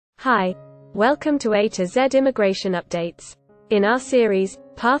Hi. Welcome to A to Z Immigration Updates. In our series,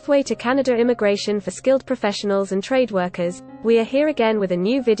 Pathway to Canada Immigration for Skilled Professionals and Trade Workers, we are here again with a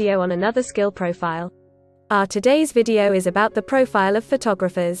new video on another skill profile. Our today's video is about the profile of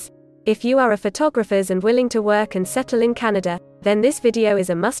photographers. If you are a photographer and willing to work and settle in Canada, then this video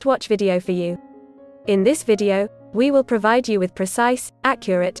is a must-watch video for you. In this video, we will provide you with precise,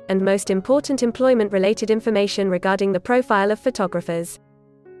 accurate, and most important employment-related information regarding the profile of photographers.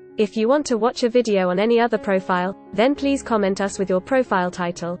 If you want to watch a video on any other profile, then please comment us with your profile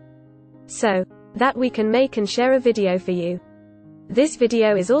title, so that we can make and share a video for you. This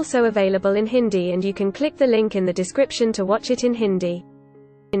video is also available in Hindi and you can click the link in the description to watch it in Hindi.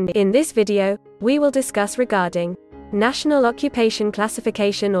 In this video, we will discuss regarding National Occupation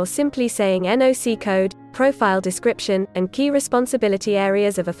Classification, or simply saying NOC code, profile description, and key responsibility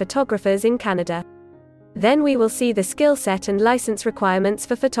areas of a photographers in Canada. Then we will see the skill set and license requirements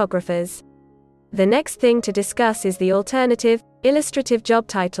for photographers. The next thing to discuss is the alternative, illustrative job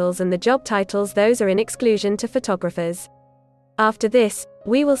titles and the job titles those are in exclusion to photographers. After this,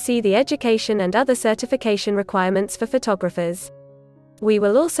 we will see the education and other certification requirements for photographers. We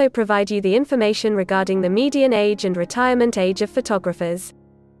will also provide you the information regarding the median age and retirement age of photographers.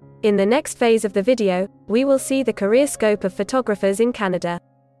 In the next phase of the video, we will see the career scope of photographers in Canada.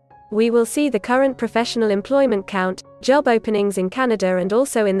 We will see the current professional employment count, job openings in Canada and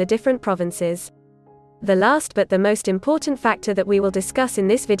also in the different provinces. The last but the most important factor that we will discuss in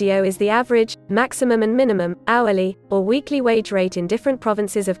this video is the average, maximum and minimum, hourly, or weekly wage rate in different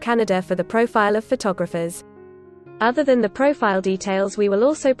provinces of Canada for the profile of photographers. Other than the profile details, we will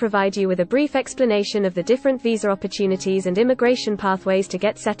also provide you with a brief explanation of the different visa opportunities and immigration pathways to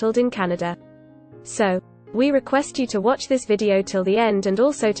get settled in Canada. So, we request you to watch this video till the end and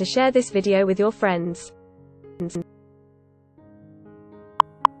also to share this video with your friends.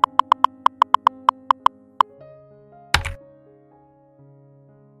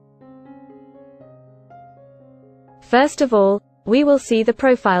 First of all, we will see the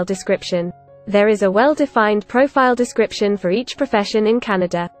profile description. There is a well-defined profile description for each profession in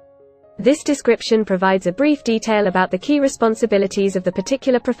Canada. This description provides a brief detail about the key responsibilities of the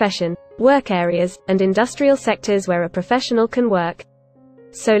particular profession, work areas, and industrial sectors where a professional can work.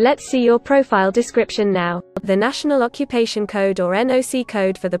 So let's see your profile description now. The National Occupation Code, or NOC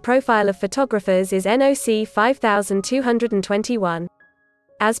code, for the profile of photographers is NOC 5221.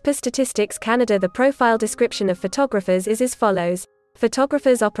 As per Statistics Canada, the profile description of photographers is as follows.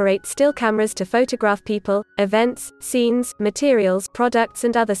 Photographers operate still cameras to photograph people, events, scenes, materials, products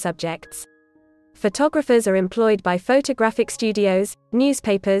and other subjects. Photographers are employed by photographic studios,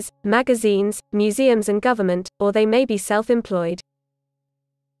 newspapers, magazines, museums and government, or they may be self-employed.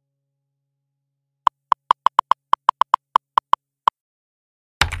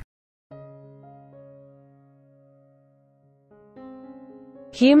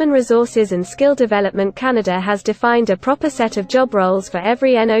 Human Resources and Skill Development Canada has defined a proper set of job roles for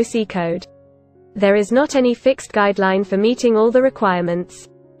every NOC code. There is not any fixed guideline for meeting all the requirements.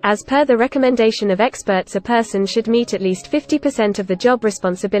 As per the recommendation of experts, a person should meet at least 50% of the job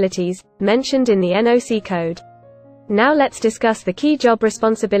responsibilities mentioned in the NOC code. Now let's discuss the key job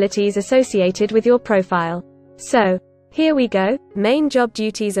responsibilities associated with your profile. So, here we go. Main job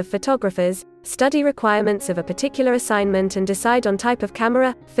duties of photographers. Study requirements of a particular assignment and decide on type of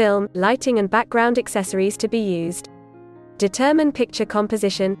camera, film, lighting and background accessories to be used. Determine picture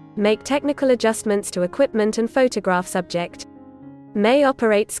composition, make technical adjustments to equipment and photograph subject. May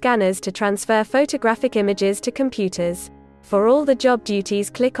operate scanners to transfer photographic images to computers. For all the job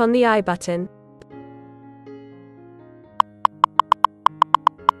duties, click on the I button.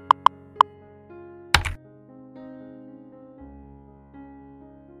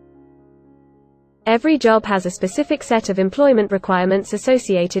 Every job has a specific set of employment requirements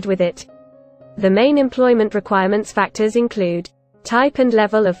associated with it. The main employment requirements factors include type and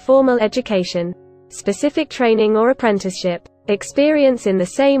level of formal education, specific training or apprenticeship, experience in the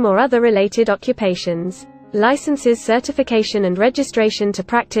same or other related occupations, licenses, certification and registration to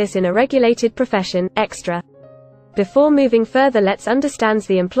practice in a regulated profession, extra. Before moving further, let's understand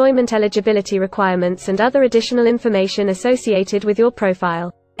the employment eligibility requirements and other additional information associated with your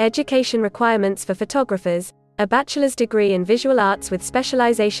profile. Education requirements for photographers: a bachelor's degree in visual arts with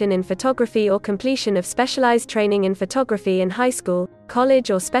specialization in photography or completion of specialized training in photography in high school, college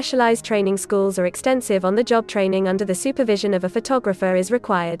or specialized training schools or extensive on-the-job training under the supervision of a photographer is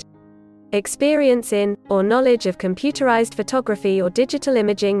required. Experience in, or knowledge of computerized photography or digital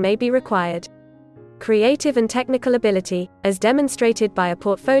imaging may be required. Creative and technical ability, as demonstrated by a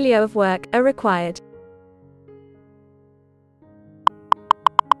portfolio of work, are required.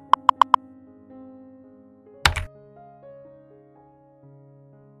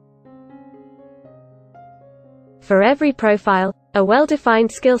 For every profile, a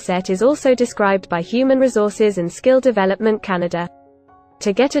well-defined skill set is also described by Human Resources and Skill Development Canada.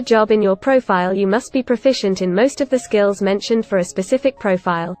 To get a job in your profile, you must be proficient in most of the skills mentioned for a specific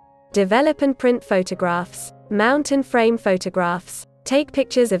profile. Develop and print photographs. Mount and frame photographs. Take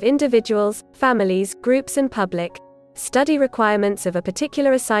pictures of individuals, families, groups and public. Study requirements of a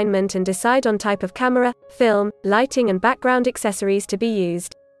particular assignment and decide on type of camera, film, lighting and background accessories to be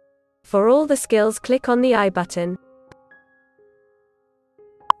used. For all the skills, click on the I button.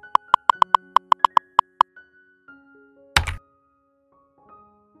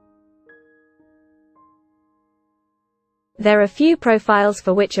 There are few profiles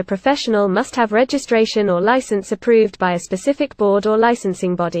for which a professional must have registration or license approved by a specific board or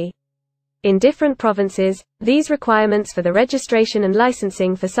licensing body. In different provinces, these requirements for the registration and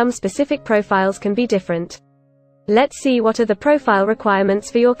licensing for some specific profiles can be different. Let's see what are the profile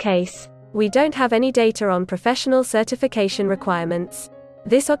requirements for your case. We don't have any data on professional certification requirements.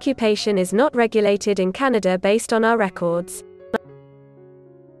 This occupation is not regulated in Canada based on our records.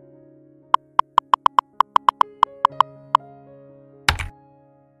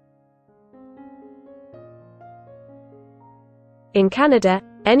 In Canada,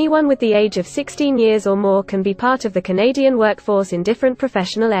 anyone with the age of 16 years or more can be part of the Canadian workforce in different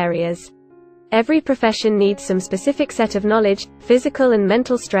professional areas. Every profession needs some specific set of knowledge, physical and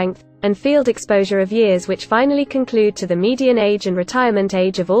mental strength, and field exposure of years which finally conclude to the median age and retirement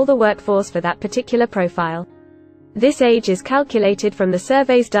age of all the workforce for that particular profile. This age is calculated from the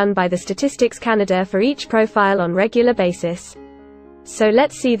surveys done by the Statistics Canada for each profile on regular basis. So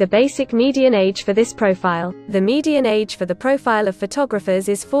let's see the basic median age for this profile. The median age for the profile of photographers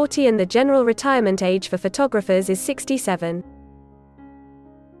is 40 and the general retirement age for photographers is 67.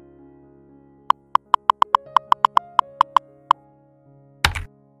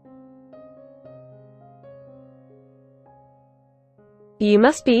 You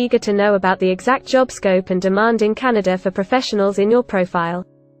must be eager to know about the exact job scope and demand in Canada for professionals in your profile.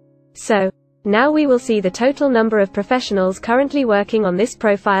 So, now we will see the total number of professionals currently working on this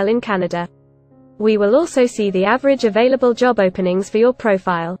profile in Canada. We will also see the average available job openings for your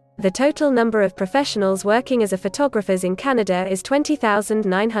profile. The total number of professionals working as photographers in Canada is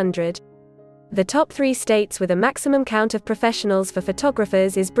 20,900. The top 3 states with a maximum count of professionals for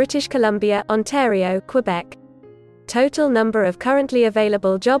photographers is British Columbia, Ontario, Quebec. Total number of currently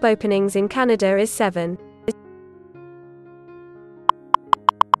available job openings in Canada is 7.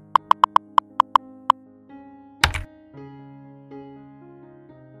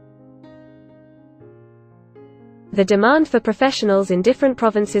 The demand for professionals in different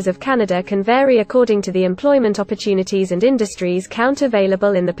provinces of Canada can vary according to the employment opportunities and industries count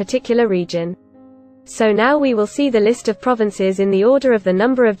available in the particular region. So now we will see the list of provinces in the order of the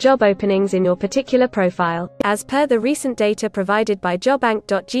number of job openings in your particular profile. As per the recent data provided by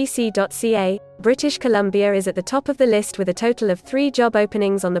jobbank.gc.ca, British Columbia is at the top of the list with a total of 3 job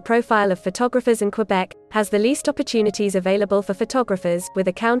openings on the profile of photographers, and Quebec has the least opportunities available for photographers, with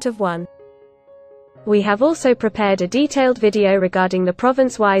a count of 1. We have also prepared a detailed video regarding the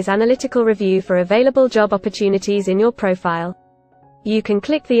province-wise analytical review for available job opportunities in your profile. You can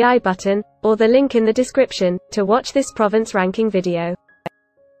click the I button, or the link in the description, to watch this province ranking video.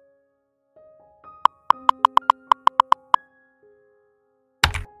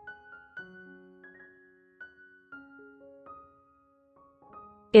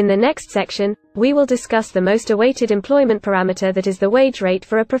 In the next section, we will discuss the most awaited employment parameter, that is the wage rate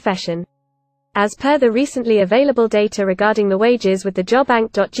for a profession. As per the recently available data regarding the wages with the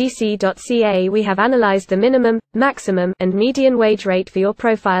jobbank.gc.ca, we have analyzed the minimum, maximum, and median wage rate for your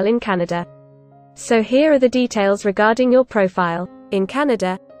profile in Canada. So here are the details regarding your profile. In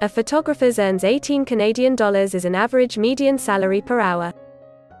Canada, a photographer earns 18 Canadian dollars as an average median salary per hour.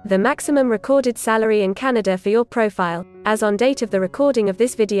 The maximum recorded salary in Canada for your profile, as on date of the recording of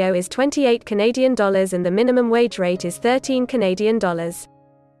this video, is 28 Canadian dollars and the minimum wage rate is 13 Canadian dollars.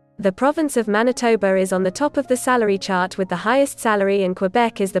 The province of Manitoba is on the top of the salary chart with the highest salary, and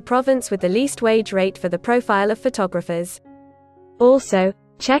Quebec is the province with the least wage rate for the profile of photographers. Also,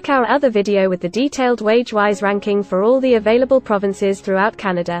 check our other video with the detailed wage-wise ranking for all the available provinces throughout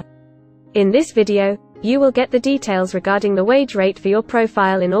Canada. In this video, you will get the details regarding the wage rate for your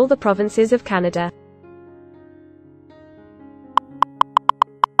profile in all the provinces of Canada.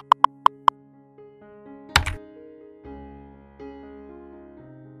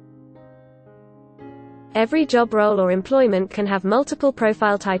 Every job role or employment can have multiple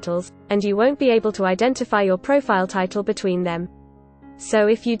profile titles, and you won't be able to identify your profile title between them. So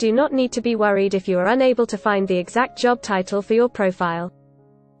if you do not need to be worried if you are unable to find the exact job title for your profile.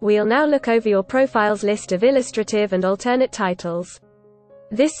 We'll now look over your profile's list of illustrative and alternate titles.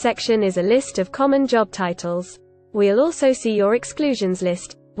 This section is a list of common job titles. We'll also see your exclusions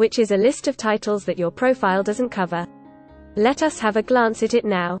list, which is a list of titles that your profile doesn't cover. Let us have a glance at it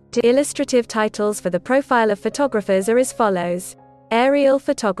now. The illustrative titles for the profile of photographers are as follows: aerial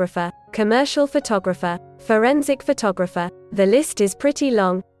photographer, commercial photographer, forensic photographer. The list is pretty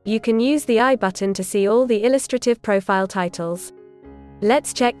long. You can use the I button to see all the illustrative profile titles.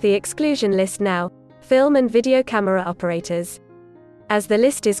 Let's check the exclusion list now. Film and video camera operators. As the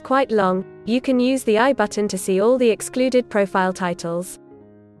list is quite long, you can use the I button to see all the excluded profile titles.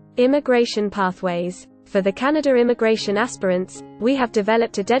 Immigration pathways. For the Canada immigration aspirants, we have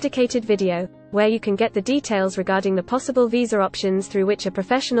developed a dedicated video, where you can get the details regarding the possible visa options through which a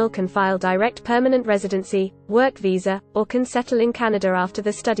professional can file direct permanent residency, work visa, or can settle in Canada after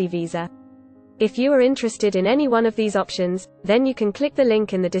the study visa. If you are interested in any one of these options, then you can click the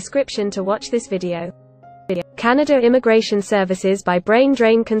link in the description to watch this video. Canada Immigration Services by Brain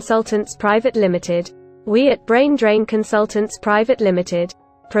Drain Consultants Private Limited. We at Brain Drain Consultants Private Limited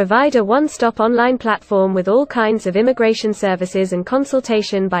provide a one-stop online platform with all kinds of immigration services and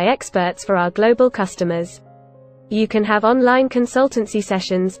consultation by experts for our global customers. You can have online consultancy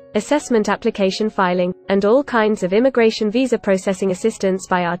sessions, assessment application filing, and all kinds of immigration visa processing assistance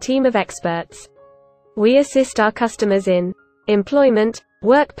by our team of experts. We assist our customers in employment,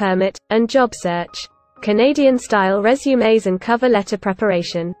 work permit, and job search, Canadian-style resumes and cover letter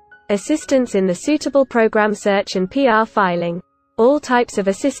preparation, assistance in the suitable program search and PR filing, all types of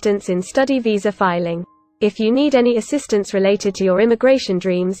assistance in study visa filing. If you need any assistance related to your immigration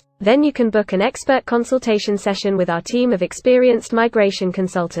dreams, then you can book an expert consultation session with our team of experienced migration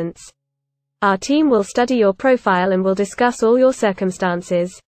consultants. Our team will study your profile and will discuss all your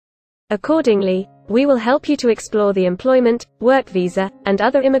circumstances. Accordingly, we will help you to explore the employment, work visa, and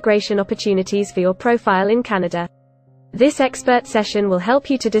other immigration opportunities for your profile in Canada. This expert session will help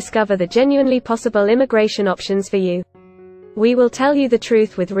you to discover the genuinely possible immigration options for you. We will tell you the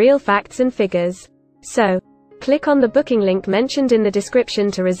truth with real facts and figures. So, click on the booking link mentioned in the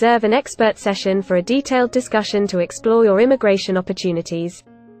description to reserve an expert session for a detailed discussion to explore your immigration opportunities.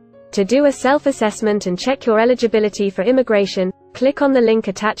 To do a self-assessment and check your eligibility for immigration, click on the link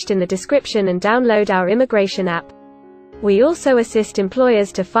attached in the description and download our immigration app. We also assist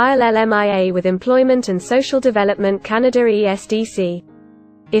employers to file LMIA with Employment and Social Development Canada (ESDC).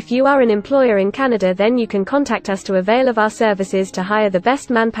 If you are an employer in Canada, then you can contact us to avail of our services to hire the best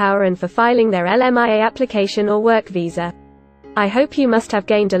manpower and for filing their LMIA application or work visa. I hope you must have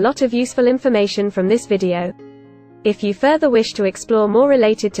gained a lot of useful information from this video. If you further wish to explore more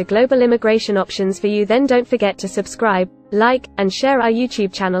related to global immigration options for you, then don't forget to subscribe, like, and share our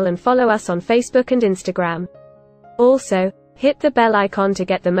YouTube channel and follow us on Facebook and Instagram. Also, hit the bell icon to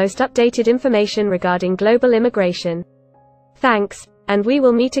get the most updated information regarding global immigration. Thanks, and we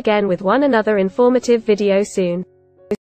will meet again with another informative video soon.